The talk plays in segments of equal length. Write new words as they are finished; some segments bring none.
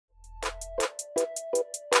Hey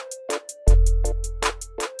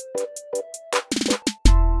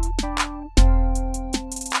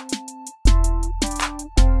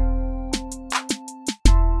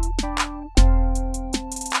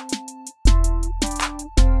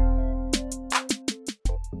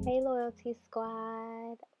Loyalty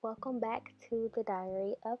Squad, welcome back to the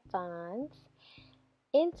Diary of Fonze.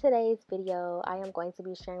 In today's video, I am going to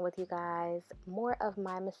be sharing with you guys more of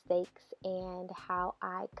my mistakes and how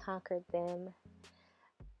I conquered them.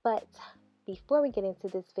 But before we get into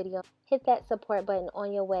this video, hit that support button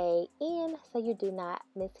on your way in so you do not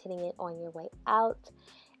miss hitting it on your way out.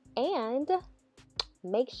 And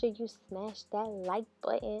make sure you smash that like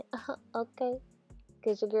button, okay?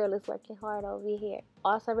 Because your girl is working hard over here.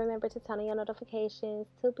 Also, remember to turn on your notifications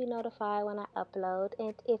to be notified when I upload.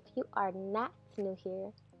 And if you are not new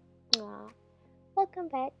here, welcome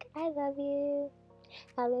back. I love you.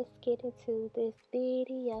 Now let's get into this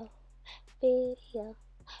video.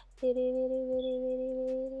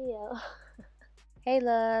 Hey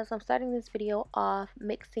loves, I'm starting this video off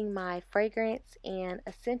mixing my fragrance and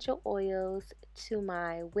essential oils to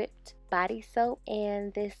my whipped body soap,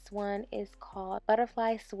 and this one is called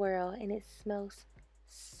Butterfly Swirl and it smells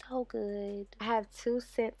so good. I have two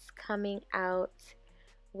scents coming out,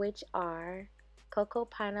 which are Cocoa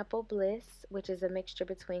Pineapple Bliss, which is a mixture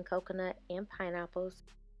between coconut and pineapples.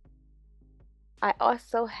 I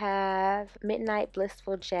also have Midnight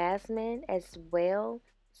Blissful Jasmine as well.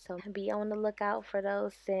 So be on the lookout for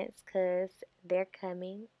those scents because they're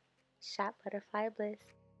coming. Shop Butterfly Bliss.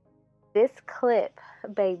 This clip,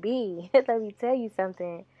 baby, let me tell you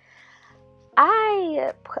something.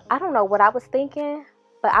 I don't know what I was thinking,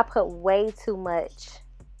 but I put way too much.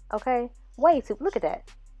 Okay? Way too. Look at that.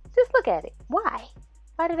 Just look at it. Why?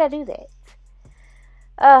 Why did I do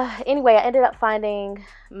that? Anyway, I ended up finding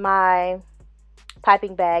my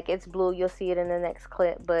piping bag. It's blue. You'll see it in the next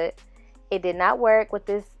clip, but it did not work with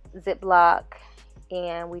this Ziploc,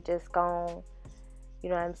 and we just gonna, you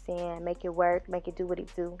know what I'm saying, make it work, make it do what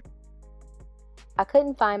it do. I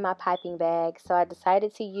couldn't find my piping bag, so I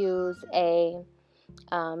decided to use a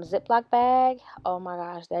Ziploc bag. Oh my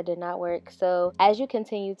gosh, that did not work. So as you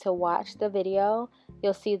continue to watch the video,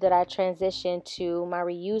 you'll see that I transitioned to my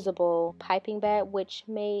reusable piping bag, which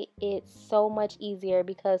made it so much easier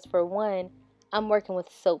because, for one, I'm working with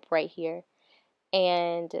soap right here,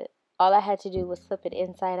 and all I had to do was flip it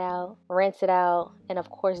inside out, rinse it out, and of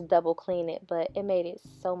course double clean it, but it made it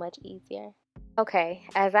so much easier. Okay,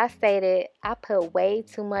 as I stated, I put way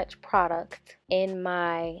too much product in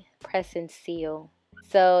my press and seal.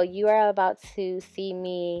 So you are about to see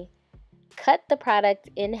me cut the product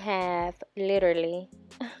in half, literally,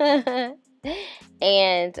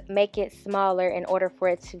 and make it smaller in order for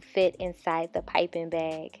it to fit inside the piping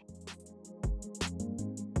bag.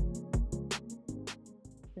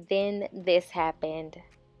 Then this happened.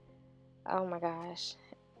 Oh my gosh.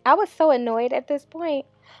 I was so annoyed at this point,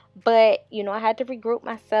 but you know, I had to regroup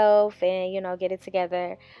myself and, you know, get it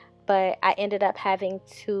together. But I ended up having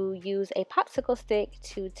to use a popsicle stick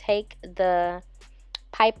to take the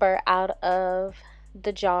piper out of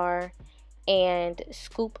the jar and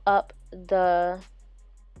scoop up the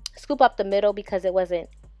middle because it wasn't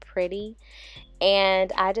pretty.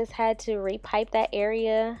 And I just had to repipe that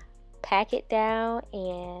area, pack it down,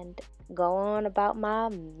 and go on about my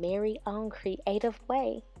merry own creative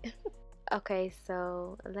way. Okay,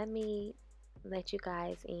 so let me let you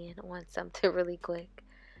guys in on something really quick.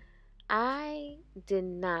 I did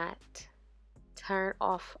not turn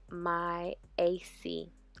off my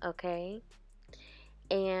AC, okay?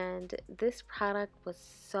 And this product was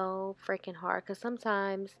so freaking hard because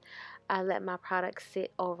sometimes I let my product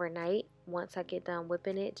sit overnight once I get done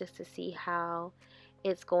whipping it just to see how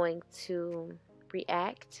it's going to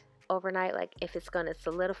react overnight, like if it's going to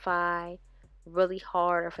solidify really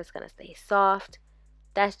hard or if it's going to stay soft.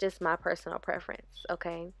 That's just my personal preference,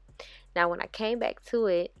 okay? Now when I came back to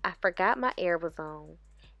it, I forgot my air was on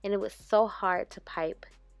and it was so hard to pipe,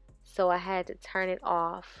 so I had to turn it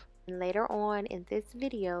off. And later on in this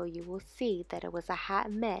video, you will see that it was a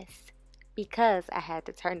hot mess because I had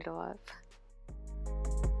to turn it off.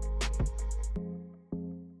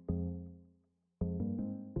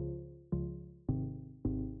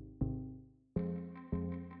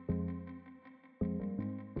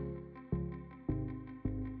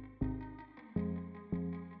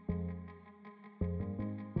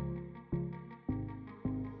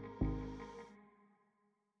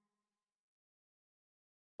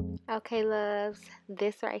 Okay, loves,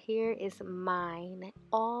 this right here is mine.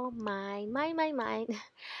 All mine. Mine.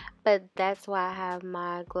 But that's why I have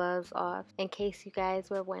my gloves off, in case you guys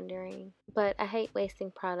were wondering. But I hate wasting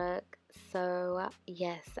product, so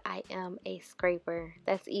yes, I am a scraper.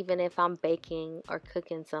 That's even if I'm baking or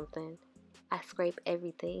cooking something. I scrape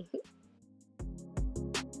everything.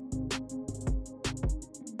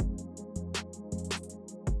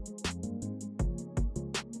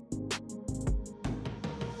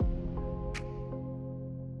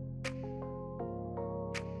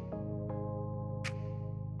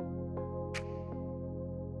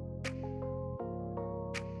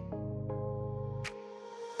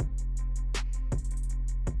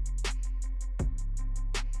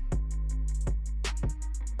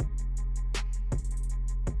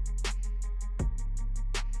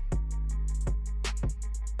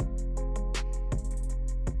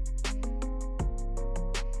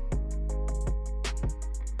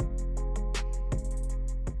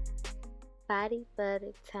 Body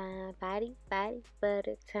butter time, body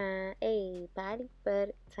butter time, hey, body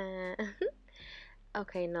butter time.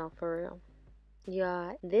 Okay, no, for real.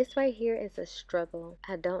 Y'all, this right here is a struggle.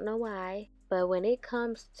 I don't know why, but when it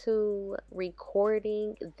comes to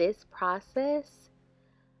recording this process,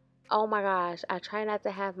 oh my gosh, I try not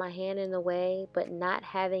to have my hand in the way, but not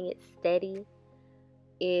having it steady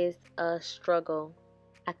is a struggle.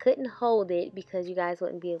 I couldn't hold it because you guys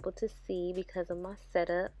wouldn't be able to see because of my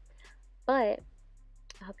setup, but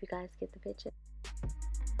I hope you guys get the picture.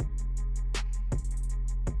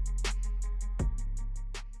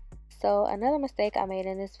 So another mistake I made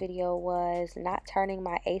in this video was not turning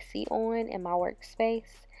my AC on in my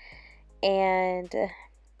workspace, and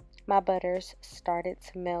my butters started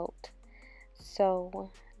to melt.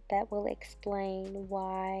 So that will explain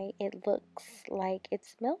why it looks like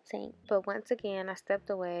it's melting. But once again, I stepped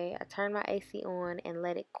away, I turned my AC on and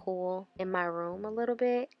let it cool in my room a little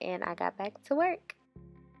bit, and I got back to work.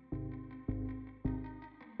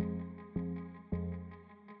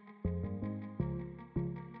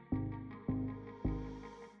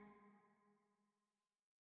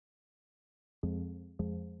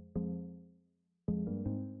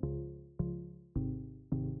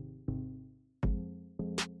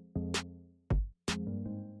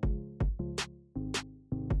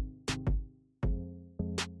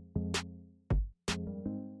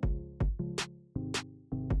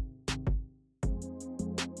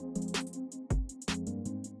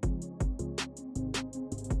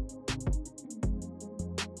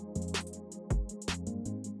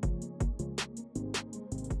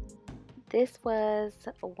 This was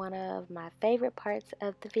one of my favorite parts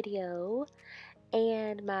of the video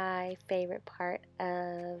and my favorite part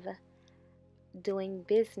of doing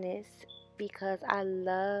business, because I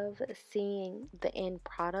love seeing the end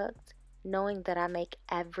product, knowing that I make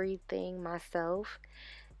everything myself,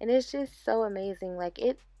 and it's just so amazing. Like,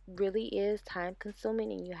 it really is time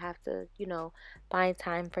consuming and you have to, find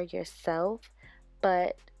time for yourself,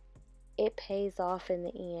 but it pays off in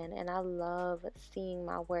the end, and I love seeing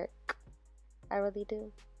my work. I really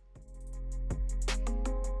do.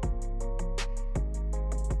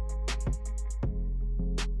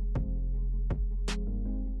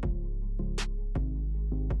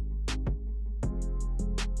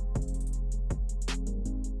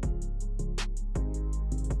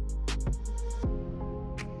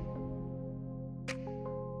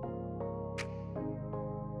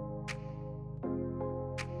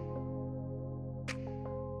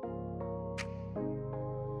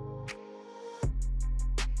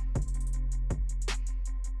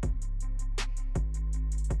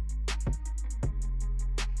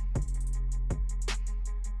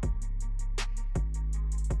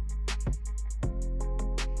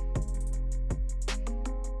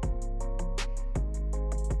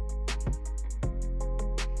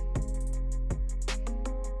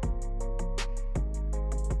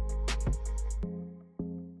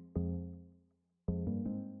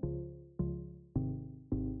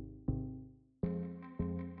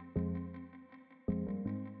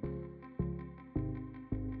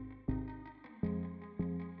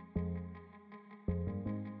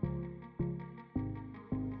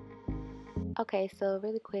 Okay, so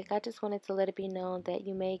really quick, I just wanted to let it be known that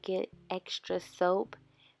you may get extra soap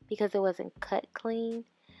because it wasn't cut clean.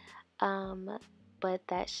 But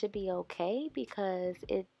that should be okay because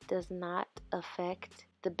it does not affect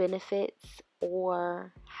the benefits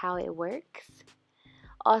or how it works.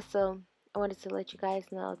 Also, I wanted to let you guys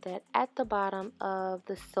know that at the bottom of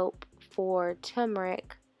the soap for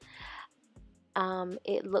turmeric,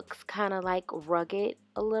 it looks kind of like rugged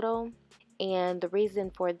a little. And the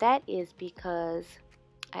reason for that is because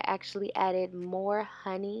I actually added more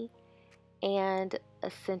honey and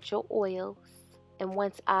essential oils. And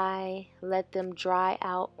once I let them dry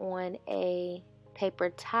out on a paper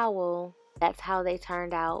towel, that's how they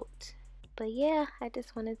turned out. But yeah, I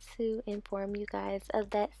just wanted to inform you guys of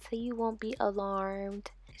that so you won't be alarmed.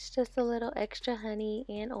 It's just a little extra honey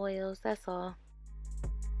and oils, that's all.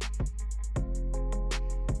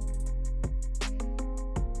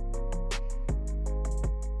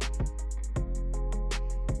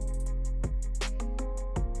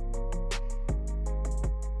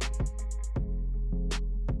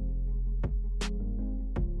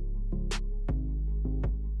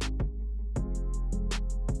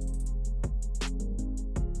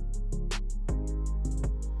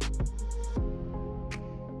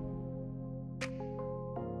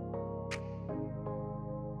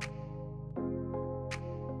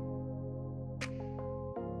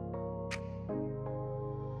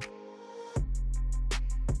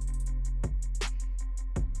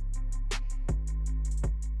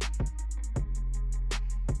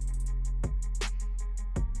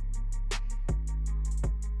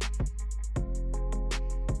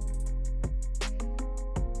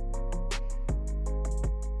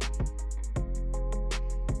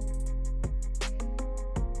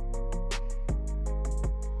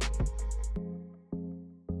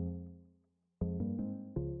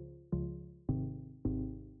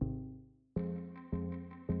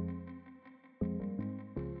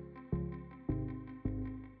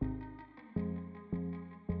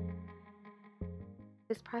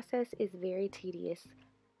 This process is very tedious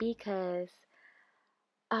because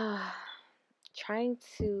uh, trying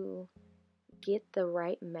to get the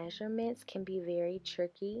right measurements can be very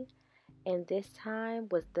tricky. And this time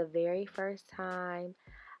was the very first time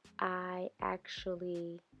I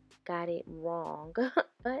actually got it wrong.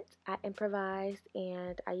 But I improvised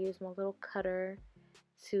and I used my little cutter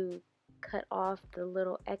to cut off the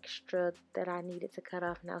little extra that I needed to cut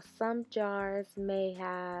off. Now, some jars may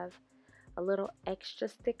have a little extra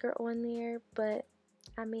sticker on there, but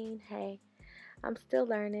I mean, hey, I'm still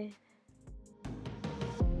learning.